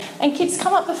And kids,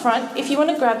 come up the front. If you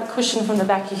want to grab a cushion from the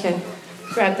back, you can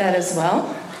grab that as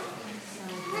well.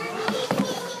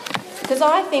 Because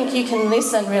I think you can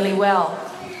listen really well.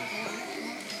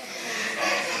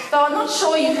 Though I'm not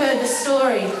sure you've heard the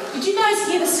story. Did you guys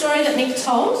hear the story that Nick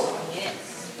told?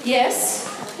 Yes. Yes?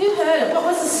 Who heard it? What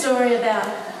was the story about?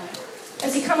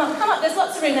 As you come up, there's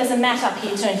lots of room. There's a mat up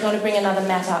here too. If you want to bring another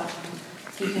mat up,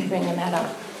 you can bring the mat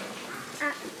up.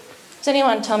 Does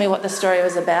anyone tell me what the story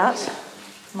was about?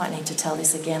 I might need to tell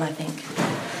this again, I think.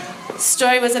 The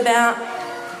story was about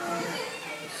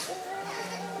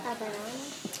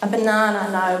a banana.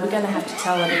 No, we're going to have to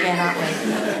tell it again, aren't we?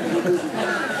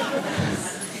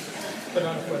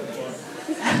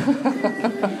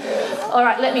 All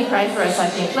right, let me pray for us, I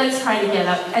think. Let's pray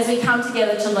together as we come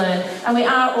together to learn. And we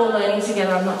are all learning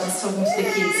together. I'm not just talking to the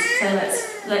kids. So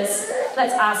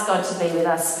let's ask God to be with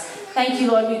us. Thank you,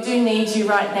 Lord. We do need you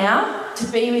right now to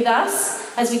be with us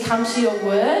as we come to your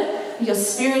word. Your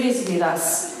Spirit is with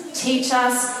us. Teach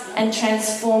us and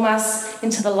transform us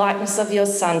into the likeness of your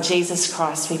Son, Jesus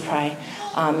Christ, we pray.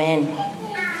 Amen.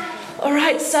 All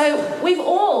right, so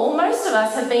most of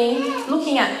us have been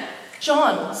looking at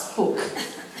John's book,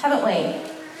 haven't we?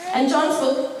 And John's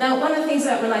book, now one of the things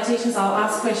about when I teach is I'll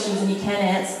ask questions and you can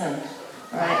answer them.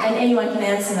 All right, and anyone can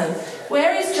answer them.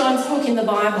 Where is John's book in the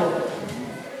Bible?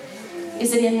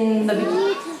 Is it in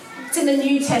the... It's in the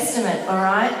New Testament, all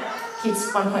right?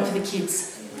 Kids, 1 point for the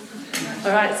kids.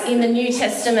 All right, it's in the New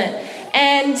Testament.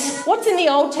 And what's in the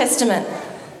Old Testament?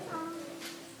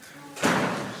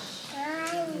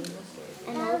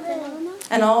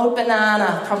 An old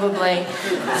banana, probably.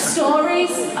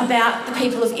 Stories about the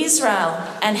people of Israel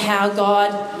and how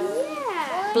God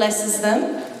blesses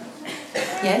them.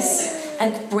 Yes.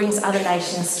 And brings other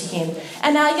nations to him.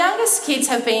 And our youngest kids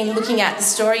have been looking at the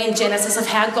story in Genesis of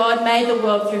how God made the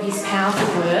world through his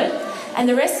powerful word. And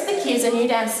the rest of the kids and you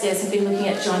downstairs have been looking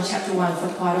at John chapter 1 for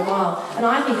quite a while. And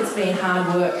I think it's been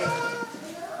hard work.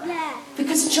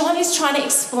 Because John is trying to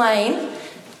explain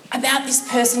about this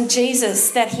person,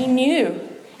 Jesus, that he knew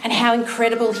and how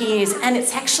incredible he is. And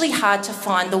it's actually hard to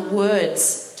find the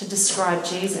words to describe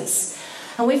Jesus.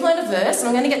 And we've learned a verse, and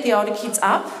I'm going to get the older kids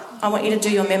up. I want you to do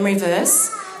your memory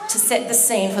verse to set the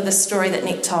scene for the story that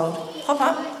Nick told. Hop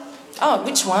up. Oh,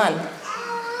 which one?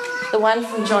 The one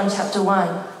from John chapter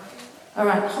 1. All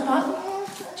right, hop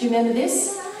up. Do you remember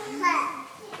this?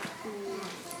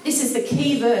 This is the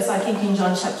key verse, I think, in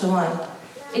John chapter 1.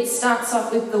 It starts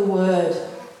off with the word.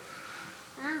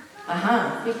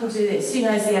 We can do this. Who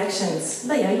knows the actions?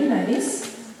 Leo, you know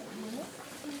this.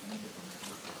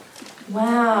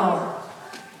 Wow.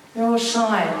 You're all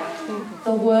shy.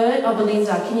 The word of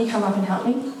Belinda. Can you come up and help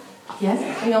me? Yeah?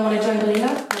 Anyone want to join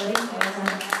Belinda?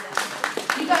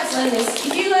 You guys learn this.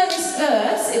 If you learn this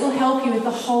verse, it will help you with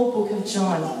the whole book of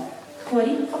John.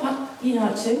 Claudia, pop up. You know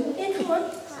it too. Yeah, come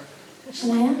on.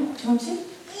 Shania, do you want to?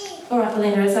 All right,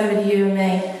 Belinda, it's over to you and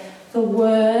me. The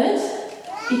word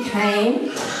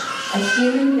became a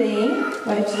human being.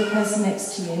 Wave to the person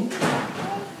next to you.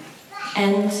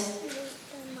 And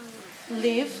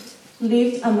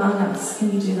lived among us.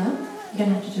 Can you do that? You're going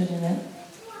to have to do it in a minute.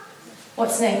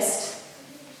 What's next?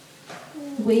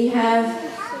 We have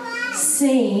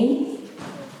seen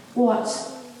what?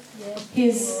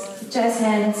 His jazz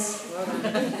hands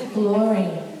glory.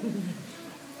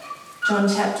 John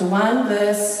chapter 1,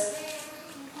 verse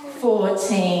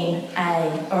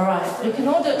 14a. All right, we can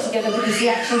all do it together because the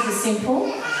actions are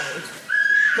simple.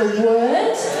 The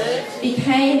Word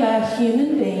became a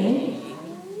human being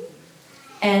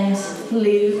and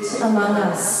lived among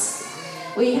us.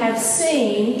 We have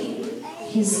seen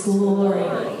his glory.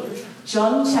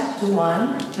 John chapter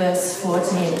 1, verse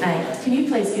 14a. Can you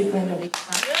please give Brenda a big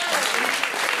clap?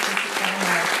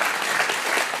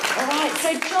 All right,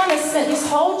 so John has spent this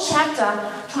whole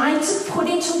chapter trying to put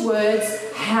into words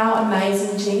how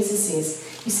amazing Jesus is.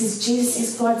 He says Jesus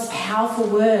is God's powerful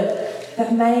word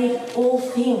that made all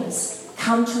things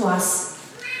come to us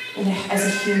as a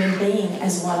human being,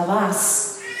 as one of us.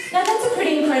 Now, that's a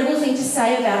pretty incredible thing to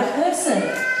say about a person.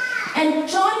 And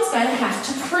John is going to have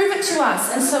to prove it to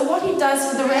us. And so what he does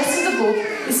for the rest of the book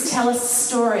is tell us the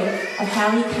story of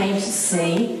how he came to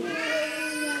see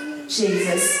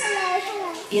Jesus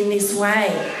in this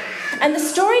way. And the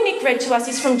story Nick read to us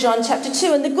is from John chapter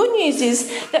 2. And the good news is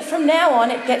that from now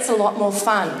on it gets a lot more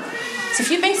fun. So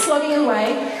if you've been slogging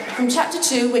away, from chapter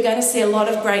 2 we're going to see a lot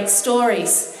of great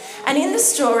stories. And in the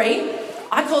story,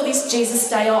 I call this Jesus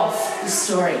Day Off, this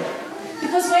story.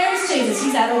 Because where is Jesus?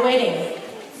 He's at a wedding.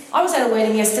 I was at a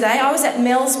wedding yesterday. I was at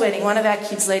Mel's wedding, one of our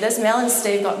kids' leaders. Mel and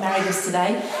Steve got married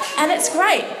yesterday. And it's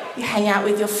great. You hang out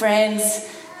with your friends.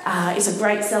 is a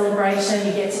great celebration.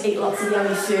 You get to eat lots of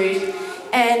yummy food.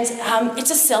 And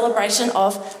it's a celebration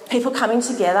of people coming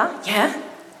together. Yeah?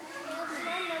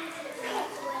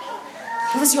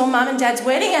 It was your mum and dad's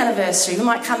wedding anniversary. We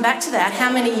might come back to that.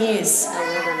 How many years?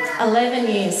 11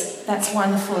 years. That's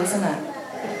wonderful, isn't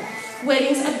it?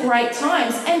 Weddings are great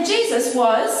times. And Jesus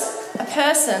was a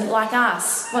person like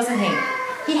us, wasn't he?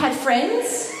 He had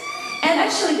friends. And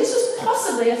actually, this was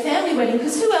possibly a family wedding,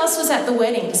 because who else was at the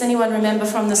wedding? Does anyone remember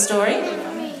from the story?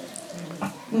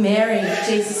 Mary,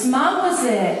 Jesus' mum, was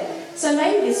there. So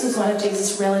maybe this was one of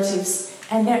Jesus' relatives,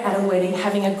 and they're at a wedding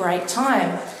having a great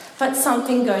time. But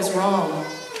something goes wrong.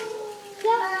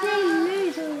 They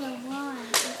lose all the wine.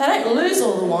 They don't lose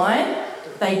all the wine,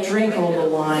 they drink all the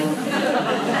wine.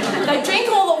 They drink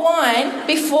all the wine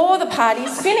before the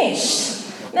party's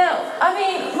finished. Now, I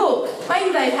mean, look,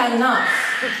 maybe they've had enough,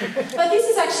 but this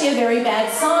is actually a very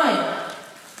bad sign.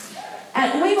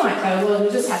 And we might go, well,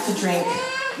 we'll just have to drink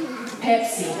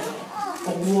Pepsi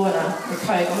or water or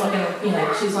Coke. I'm not going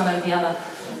to, choose one over the other.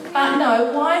 But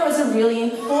no, wine was a really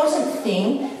important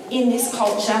thing in this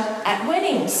culture at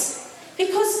weddings,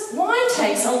 because wine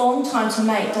takes a long time to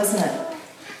make, doesn't it?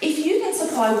 If you can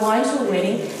supply wine to a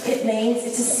wedding, it means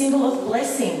it's a symbol of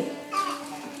blessing.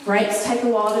 Grapes take a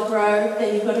while to grow,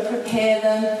 then you've got to prepare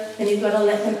them, then you've got to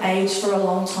let them age for a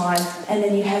long time, and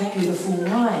then you have beautiful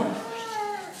wine.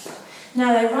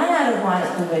 Now, they run out of wine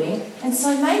at the wedding, and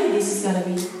so maybe this is going to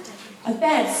be a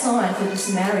bad sign for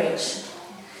this marriage.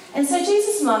 And so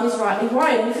Jesus' mum is rightly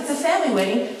worried, and if it's a family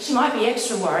wedding, she might be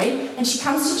extra worried, and she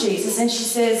comes to Jesus and she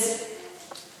says,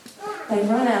 they've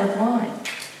run out of wine.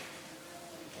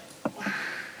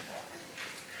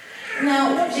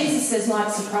 Now, what Jesus says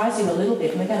might surprise you a little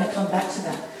bit, and we're going to come back to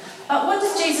that. But what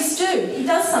does Jesus do? He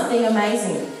does something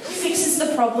amazing. He fixes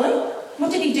the problem.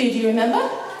 What did he do? Do you remember?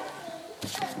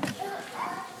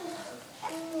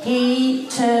 He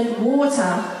turned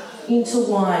water into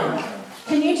wine.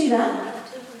 Can you do that?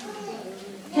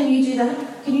 Can you do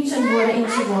that? Can you turn water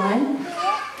into wine?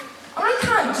 I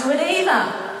can't do it either.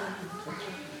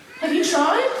 Have you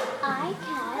tried? I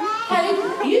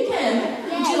can. You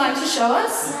can. Would you like to show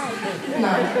us? No.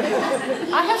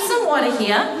 I have some water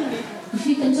here. If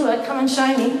you can do it, come and show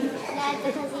me. No,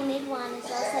 because you need wine as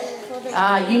well, so you fill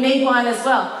the... You need wine as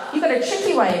well. You've got a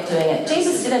tricky way of doing it.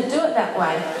 Jesus didn't do it that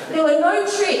way. There were no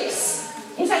tricks.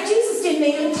 In fact, Jesus didn't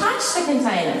even touch the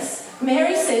containers.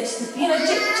 Mary said,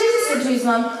 Jesus said to his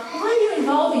mum, why are you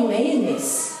involving me in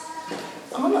this?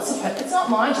 I'm not supposed, it's not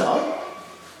my job.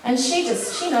 And she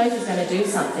knows he's going to do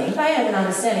something. They have an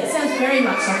understanding. It sounds very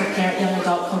much like a parent-young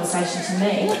adult conversation to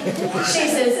me. She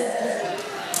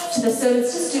says to the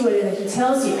servants, just do whatever he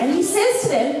tells you. And he says to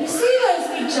them, you see those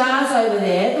big jars over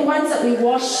there, the ones that we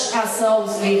wash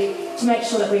ourselves with to make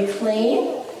sure that we're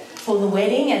clean for the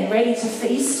wedding and ready to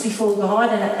feast before God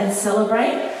and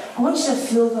celebrate? I want you to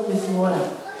fill them with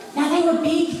water. Now, they were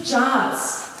big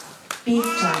jars,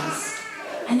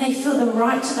 and they filled them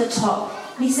right to the top.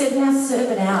 And he said, now serve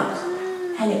it out.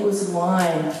 And it was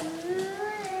wine.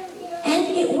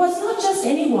 And it was not just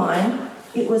any wine,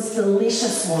 it was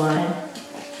delicious wine.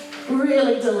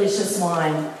 Really delicious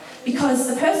wine.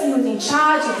 Because the person who was in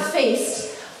charge of the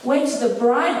feast went to the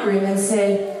bridegroom and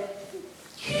said,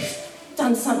 you've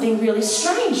done something really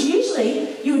strange.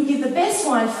 Usually you would give the best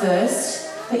wine first,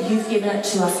 but you've given it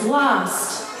to us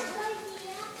last.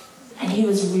 And he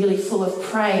was really full of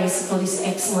praise for this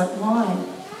excellent wine.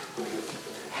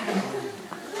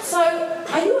 So,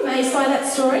 are you amazed by that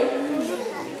story?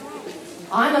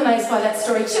 I'm amazed by that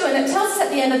story too. And it tells us at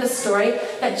the end of the story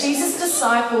that Jesus'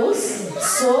 disciples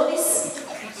saw this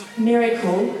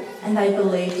miracle and they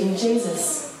believed in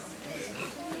Jesus.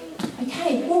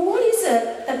 Okay, well, what is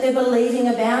it that they're believing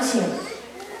about him?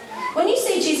 When you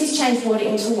see Jesus change water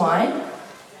into wine,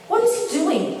 what is he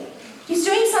doing? He's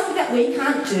doing something that we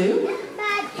can't do.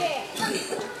 Magic.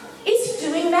 Is he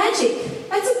doing magic?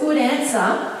 That's a good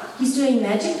answer. He's doing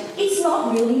magic. It's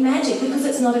not really magic because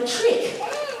it's not a trick.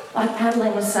 Like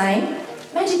Adeline was saying,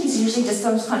 magic is usually just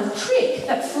some kind of trick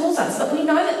that fools us. But we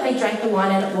know that they drank the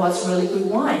wine and it was really good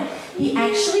wine. He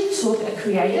actually took a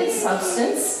created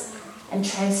substance and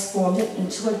transformed it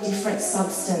into a different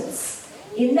substance.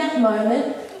 In that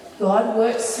moment, God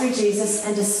works through Jesus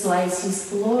and displays his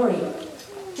glory.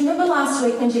 Do you remember last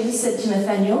week when Jesus said to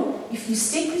Nathaniel, if you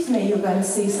stick with me, you're going to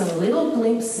see some little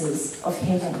glimpses of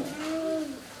heaven.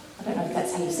 I don't know if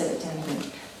that's how you said it down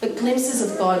here. But glimpses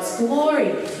of God's glory,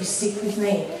 if you stick with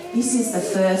me. This is the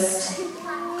first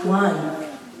one.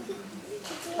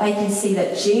 They can see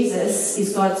that Jesus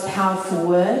is God's powerful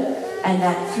word and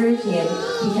that through him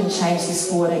he can change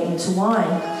this water into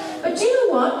wine. But do you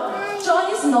know what?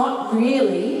 John is not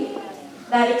really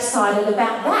that excited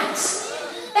about that.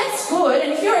 That's good,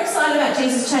 and if you're excited about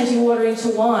Jesus changing water into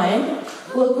wine,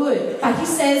 well, good. But he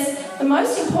says the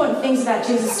most important things about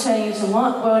Jesus turning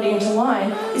water into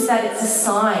wine is that it's a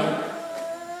sign.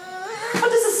 What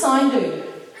does a sign do?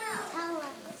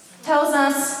 Tells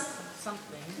us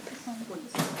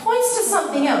points to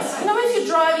something else. You know, if you're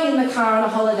driving in the car on a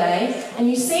holiday and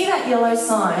you see that yellow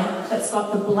sign that's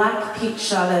got the black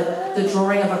picture, the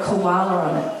drawing of a koala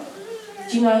on it.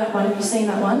 Do you know that one? Have you seen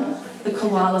that one? The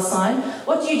koala sign.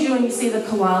 What do you do when you see the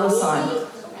koala sign?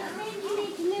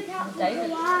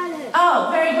 Oh,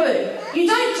 very good. You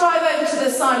don't drive over to the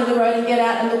side of the road and get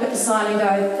out and look at the sign and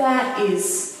go, that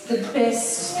is the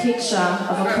best picture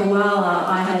of a koala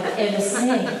I have ever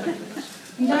seen.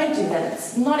 You don't do that.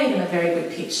 It's not even a very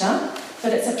good picture,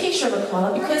 but it's a picture of a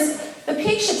koala because the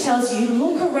picture tells you,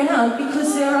 look around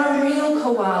because there are real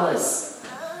koalas.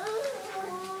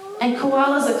 And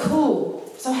koalas are cool.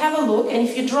 So have a look, and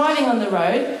if you're driving on the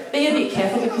road, be a bit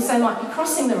careful because they might be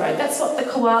crossing the road. That's what the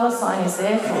koala sign is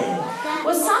there for.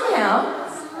 Well, somehow...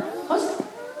 What?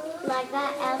 Like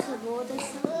that out of water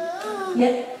sign?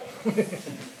 Yep.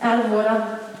 Out of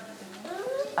water.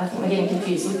 I think we're getting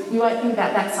confused. We won't think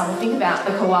about that sign. We'll think about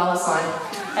the koala sign.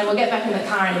 And we'll get back in the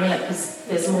car in a minute because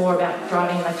there's more about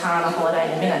driving in the car on a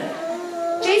holiday in a minute.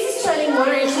 Jesus turning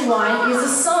water into wine is a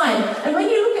sign. And when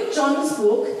you look at John's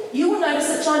book, you will notice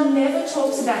that John never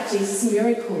talks about Jesus'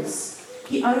 miracles.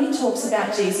 He only talks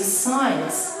about Jesus'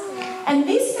 signs. And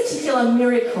this particular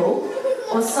miracle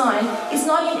or sign is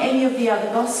not in any of the other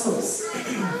Gospels.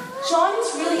 John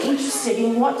is really interested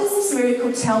in what does this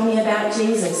miracle tell me about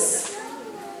Jesus?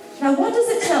 Now, what does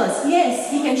it tell us? Yes,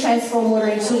 he can transform water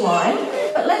into wine,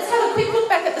 but let's have a quick look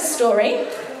back at the story.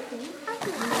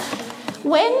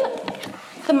 When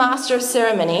the master of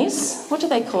ceremonies, what do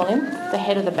they call him? The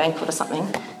head of the banquet or something,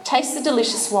 tastes the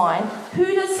delicious wine,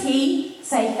 who does he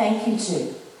say thank you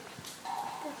to?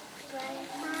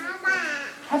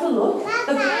 Have a look.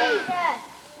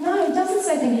 No, he doesn't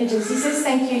say thank you to Jesus. He says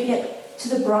thank you to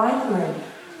the bridegroom.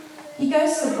 He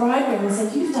goes to the bridegroom and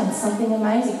says, you've done something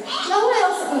amazing. No one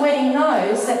else at the wedding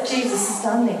knows that Jesus has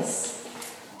done this.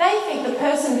 They think the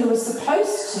person who was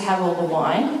supposed to have all the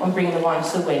wine or bring the wine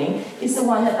to the wedding is the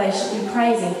one that they should be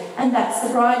praising, and that's the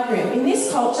bridegroom. In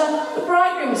this culture, the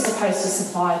bridegroom is supposed to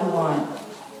supply the wine.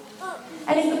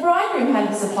 And if the bridegroom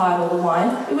hadn't supplied all the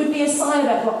wine, it would be a sign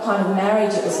about what kind of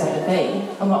marriage it was going to be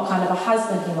and what kind of a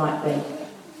husband he might be.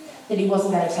 That he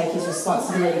wasn't going to take his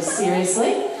responsibilities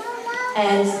seriously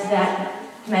and that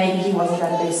maybe he wasn't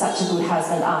going to be such a good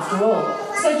husband after all.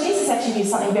 So Jesus actually did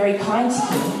something very kind to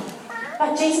him.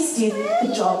 But Jesus did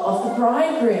the job of the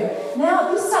bridegroom.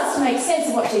 Now, this starts to make sense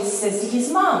of what Jesus says to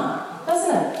his mum,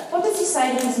 doesn't it? What does he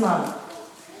say to his mum?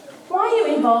 Why are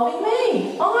you involving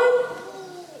me?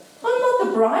 I'm not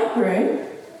the bridegroom.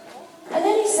 And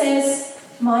then he says,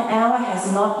 my hour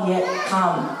has not yet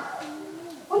come.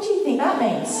 What do you think that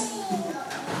means?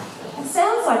 It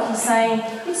sounds like he's saying,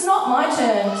 it's not my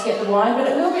turn to get the wine, but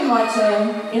it will be my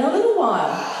turn in a little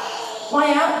while.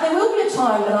 There will be a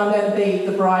time that I'm going to be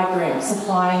the bridegroom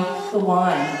supplying the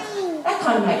wine. That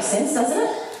kind of makes sense, doesn't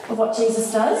it, of what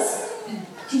Jesus does?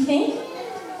 Do you think?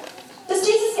 Does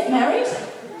Jesus get married?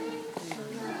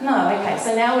 No, okay,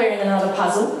 so now we're in another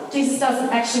puzzle. Jesus doesn't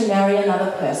actually marry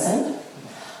another person.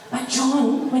 But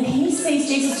John, when he sees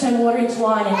Jesus turn water into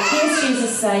wine and hears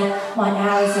Jesus say, my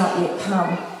hour has not yet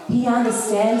come, he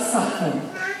understands something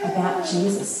about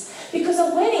Jesus. Because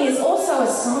a wedding is also a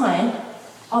sign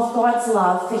of God's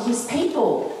love for his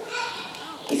people.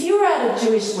 If you were at a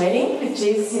Jewish wedding with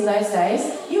Jesus in those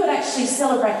days, you would actually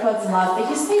celebrate God's love for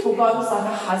his people. God was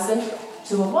like a husband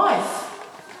to a wife.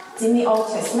 It's in the Old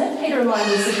Testament. Peter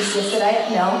reminded us of this yesterday at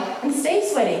Mel and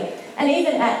Steve's wedding. And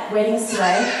even at weddings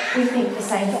today, we think the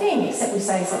same thing, except we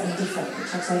say something different,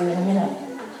 which I'll tell you in a minute.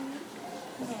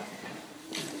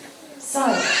 So,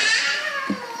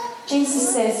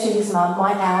 Jesus says to his mum,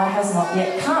 my hour has not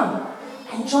yet come.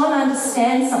 And John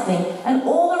understands something. And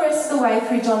all the rest of the way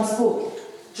through John's book,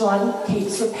 John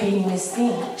keeps repeating this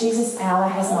thing. Jesus' hour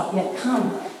has not yet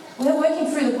come. We're working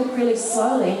through the book really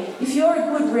slowly. If you're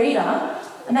a good reader,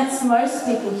 and that's most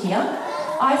people here,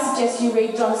 I suggest you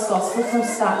read John's Gospel from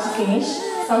start to finish,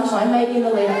 sometime, maybe in the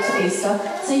lead up to Easter,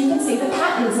 so you can see the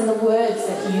patterns and the words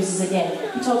that he uses again.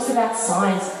 He talks about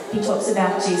signs. He talks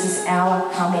about Jesus' hour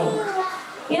coming.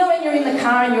 You know, when you're in the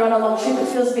car and you're on a long trip, it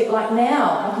feels a bit like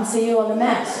now. I can see you on the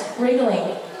mat,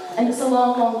 wriggling, and it's a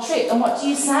long, long trip. And what do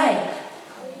you say?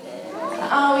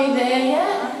 Are we there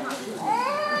yet?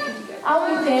 Are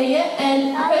we there yet?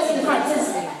 And the person in front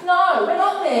says, no, we're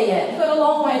not there yet. We've got a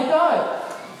long way to go.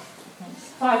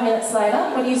 5 minutes later,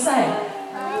 what do you say?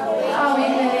 Are we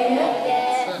there yet?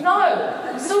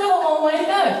 long way to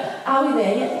go. Are we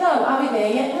there yet? No. Are we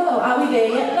there yet? No. Are we there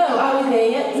yet? No. Are we there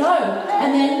yet? No.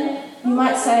 And then you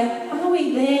might say, are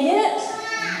we there yet?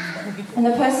 And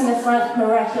the person in the front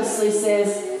miraculously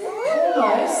says,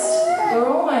 almost. We're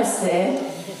almost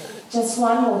there. Just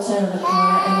one more turn of the corner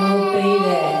and we'll be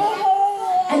there.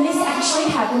 And this actually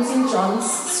happens in John's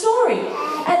story.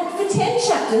 And for 10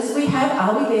 chapters we have,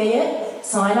 are we there yet?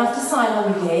 Sign after sign, are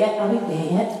we there yet? Are we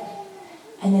there yet?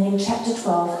 And then in chapter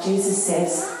 12, Jesus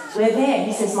says, we're there.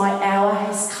 He says, my hour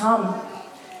has come.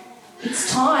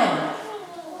 It's time.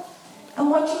 And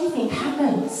what do you think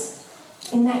happens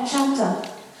in that chapter?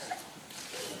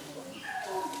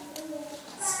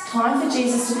 It's time for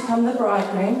Jesus to become the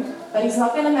bridegroom, but he's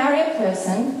not going to marry a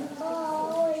person.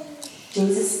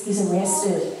 Jesus is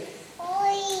arrested.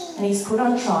 And he's put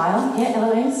on trial. Yeah,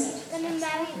 Eloise? He's going to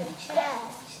marry the church.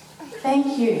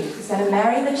 Thank you. He's going to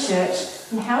marry the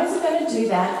church. And how is he going to do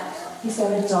that? He's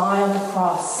going to die on the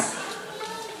cross.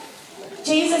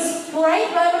 Jesus' great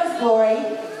moment of glory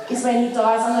is when he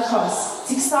dies on the cross.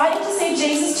 It's exciting to see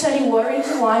Jesus turning water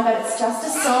into wine, but it's just a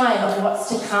sign of what's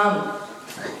to come.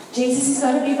 Jesus is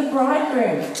going to be the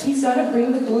bridegroom. He's going to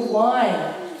bring the good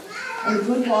wine. And the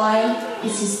good wine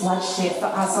is his blood shed for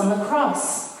us on the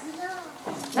cross.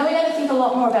 Now we're going to think a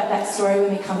lot more about that story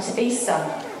when we come to Easter.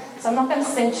 So I'm not going to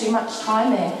spend too much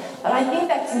time there. But I think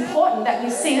that's important that we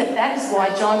see that that is why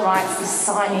John writes this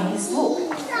sign in his book.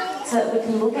 So that we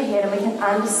can look ahead and we can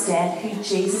understand who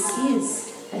Jesus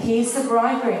is. That he is the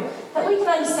bridegroom. That we can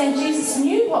understand Jesus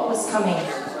knew what was coming.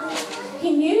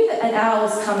 He knew that an hour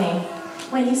was coming.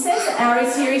 When he says the hour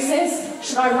is here, he says,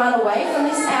 should I run away from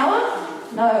this hour?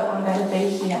 No, I'm going to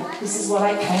be here. This is what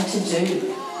I came to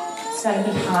do. It's going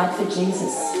to be hard for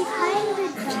Jesus. He came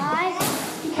to die.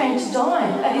 He came to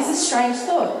die. That is a strange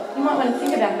thought. You might want to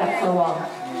think about that for a while.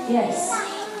 Yes.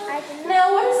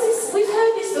 Now, what is this? We've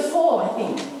heard this before, I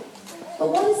think. But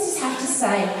what does this have to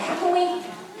say? How can we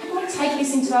take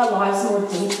this into our lives more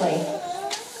deeply?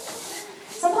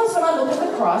 Sometimes when I look at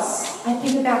the cross, I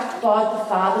think about God the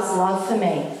Father's love for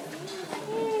me.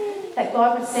 That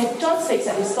God would send, John speaks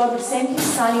at this, God would send his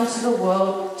Son into the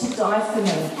world to die for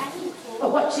me.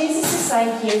 But what Jesus is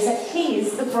saying here is that he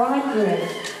is the bridegroom.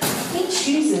 He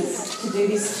chooses to do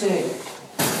this too.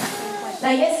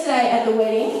 Now yesterday at the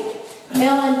wedding,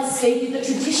 Mel and Steve did the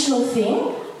traditional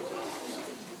thing,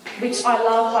 which I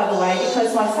love, by the way,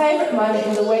 because my favourite moment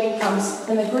in the wedding comes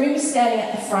when the groom is standing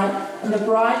at the front and the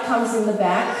bride comes in the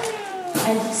back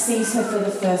and he sees her for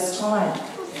the first time.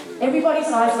 Everybody's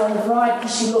eyes are on the bride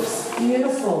because she looks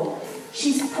beautiful.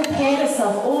 She's prepared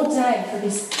herself all day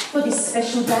for this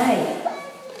special day.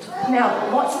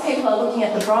 Now, lots of people are looking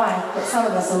at the bride, but some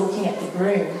of us are looking at the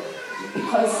groom,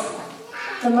 because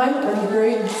the moment when the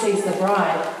groom sees the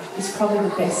bride is probably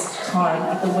the best time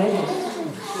at the wedding.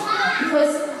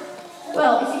 Because,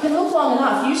 well, if you can look long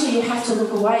enough, usually you have to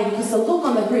look away, because the look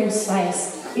on the groom's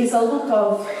face is a look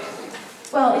of,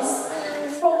 well, it's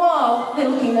for a while they're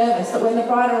looking nervous, but when the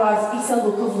bride arrives, it's a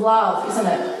look of love, isn't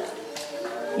it?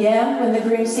 Yeah, when the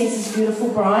groom sees his beautiful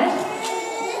bride,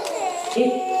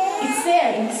 it's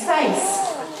there in his face.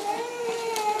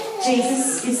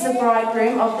 Jesus is the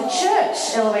bridegroom of the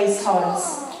church, Eloise told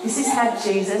us. This is how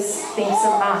Jesus thinks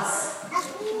of us.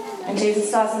 And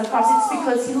Jesus dies on the cross, it's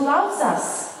because he loves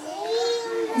us.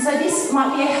 And so this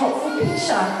might be a helpful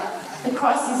picture. The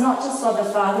cross is not just God the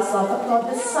Father's love, but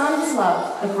God the Son's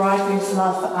love, the bridegroom's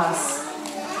love for us.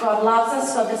 God loves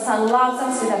us, God the Son loves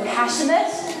us with a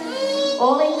passionate,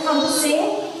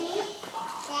 all-encompassing,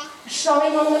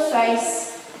 showing on the face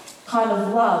kind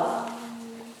of love.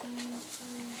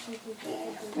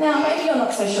 Now, maybe you're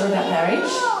not so sure about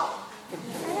marriage.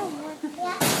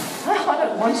 I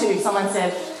don't want to, someone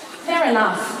said. Fair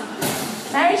enough.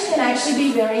 Marriage can actually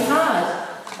be very hard.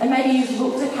 And maybe you've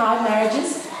looked at hard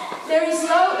marriages. There is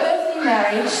no earthly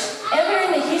marriage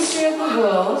ever in the history of the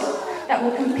world that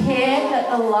will compare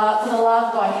the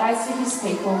love God has for his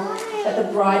people that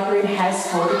the bridegroom has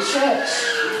for the church.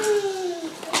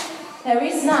 There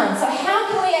is none. So how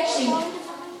can we actually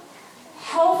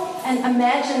help and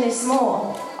imagine this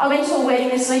more? I went to a wedding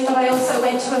this week, but I also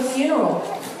went to a funeral.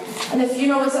 And the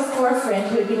funeral was for a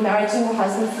friend who had been married to her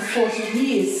husband for 40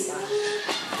 years.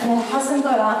 And her husband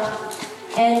got up,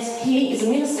 and he is a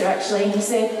minister actually, and he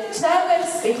said, today I'm going to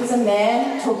speak as a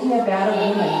man talking about a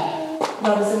woman,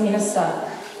 not as a minister.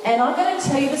 And I'm going to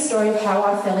tell you the story of how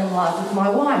I fell in love with my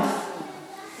wife.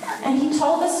 And he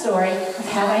told the story of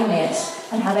how they met,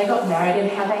 and how they got married, and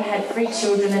how they had 3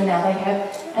 children, and now they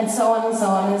have, and so on and so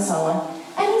on and so on.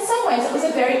 And in some ways it was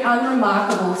a very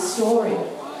unremarkable story.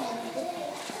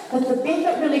 But the bit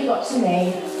that really got to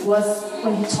me was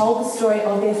when he told the story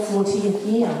of their 40th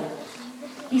year.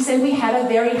 He said we had a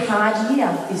very hard year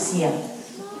this year.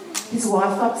 His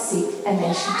wife got sick and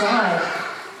then she died.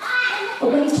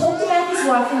 But when he talked about his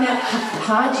wife in that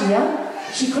hard year,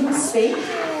 she couldn't speak.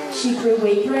 She grew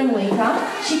weaker and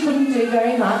weaker. She couldn't do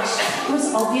very much. It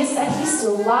was obvious that he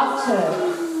still loved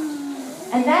her.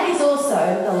 And that is also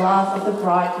the love of the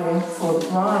bridegroom for the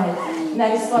bride. And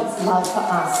that is God's love for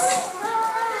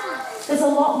us. There's a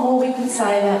lot more we could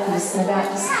say about this and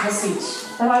about this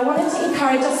passage. But I wanted to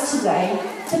encourage us today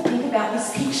to think about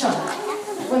this picture.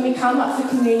 When we come up for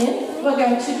communion, we're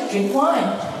going to drink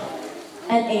wine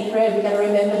and eat bread. We're going to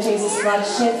remember Jesus' blood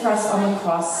shed for us on the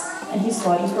cross and his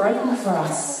body broken for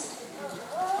us.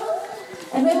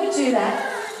 And when we do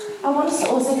that, I want us to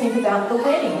also think about the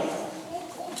wedding.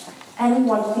 And we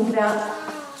want to think about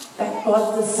that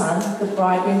God the Son, the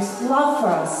bridegroom's love for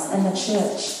us and the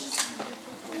church.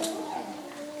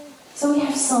 So we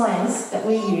have signs that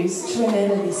we use to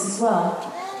remember this as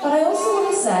well. But I also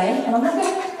want to say, and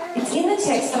it's in the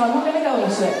text, but I'm not going to go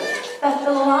into it, that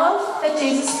the love that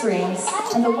Jesus brings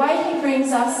and the way he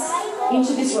brings us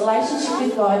into this relationship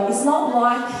with God is not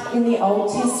like in the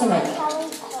Old Testament.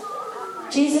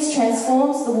 Jesus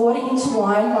transforms the water into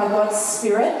wine by God's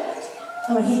Spirit,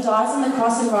 and when he dies on the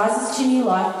cross and rises to new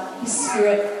life, his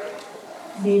Spirit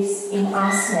lives in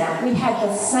us now. We have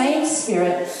the same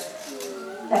Spirit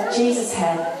that Jesus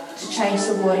had to change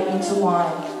the water into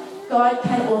wine. God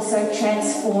can also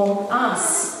transform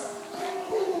us.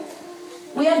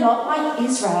 We are not like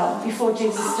Israel before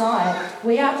Jesus died.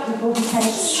 We are people who can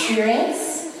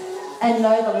experience and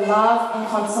know the love and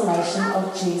consolation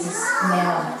of Jesus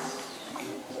now.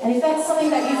 And if that's something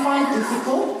that you find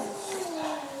difficult,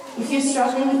 if you're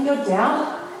struggling with your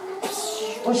doubt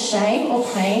or shame or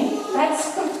pain,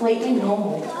 that's completely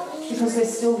normal because we're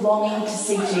still longing to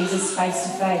see Jesus face to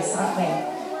face, aren't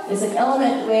we? There's an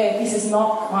element where this has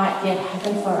not quite yet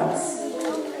happened for us.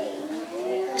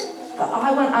 But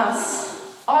I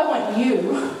want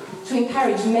you to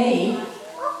encourage me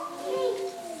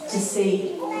to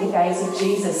see the gaze of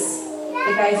Jesus,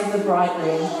 the gaze of the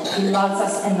bridegroom who loves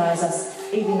us and knows us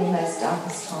even in those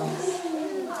darkest times.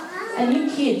 And you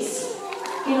kids,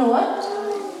 you know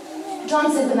what?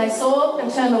 John said when they saw them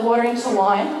turn the water into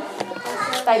wine,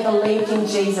 they believed in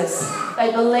Jesus.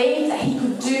 They believed that he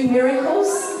could do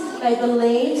miracles. They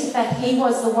believed that he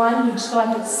was the one who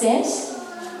God had sent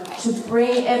to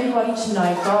bring everybody to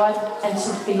know God and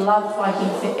to be loved by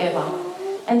him forever.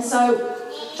 And so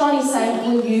John is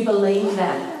saying, will you believe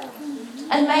that?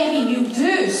 And maybe you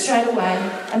do straight away,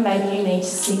 and maybe you need to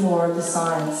see more of the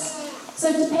signs.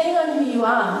 So depending on who you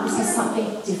are, this is something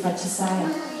different to say.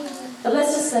 But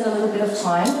let's just spend a little bit of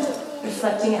time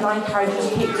reflecting, and I encourage you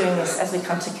to keep doing this as we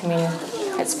come to communion.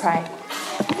 Let's pray.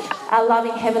 Our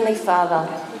loving Heavenly Father,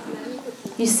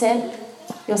 you sent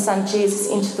your Son Jesus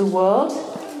into the world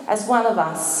as one of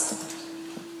us.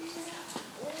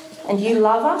 And you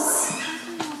love us,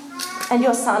 and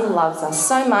your Son loves us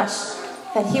so much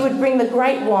that he would bring the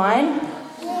great wine,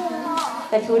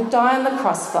 that he would die on the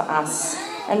cross for us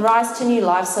and rise to new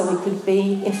life so we could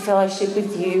be in fellowship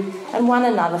with you and one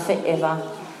another forever.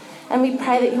 And we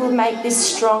pray that you will make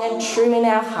this strong and true in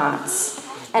our hearts,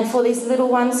 and for these little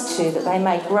ones too, that they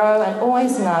may grow and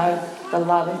always know the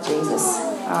love of Jesus.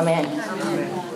 Amen.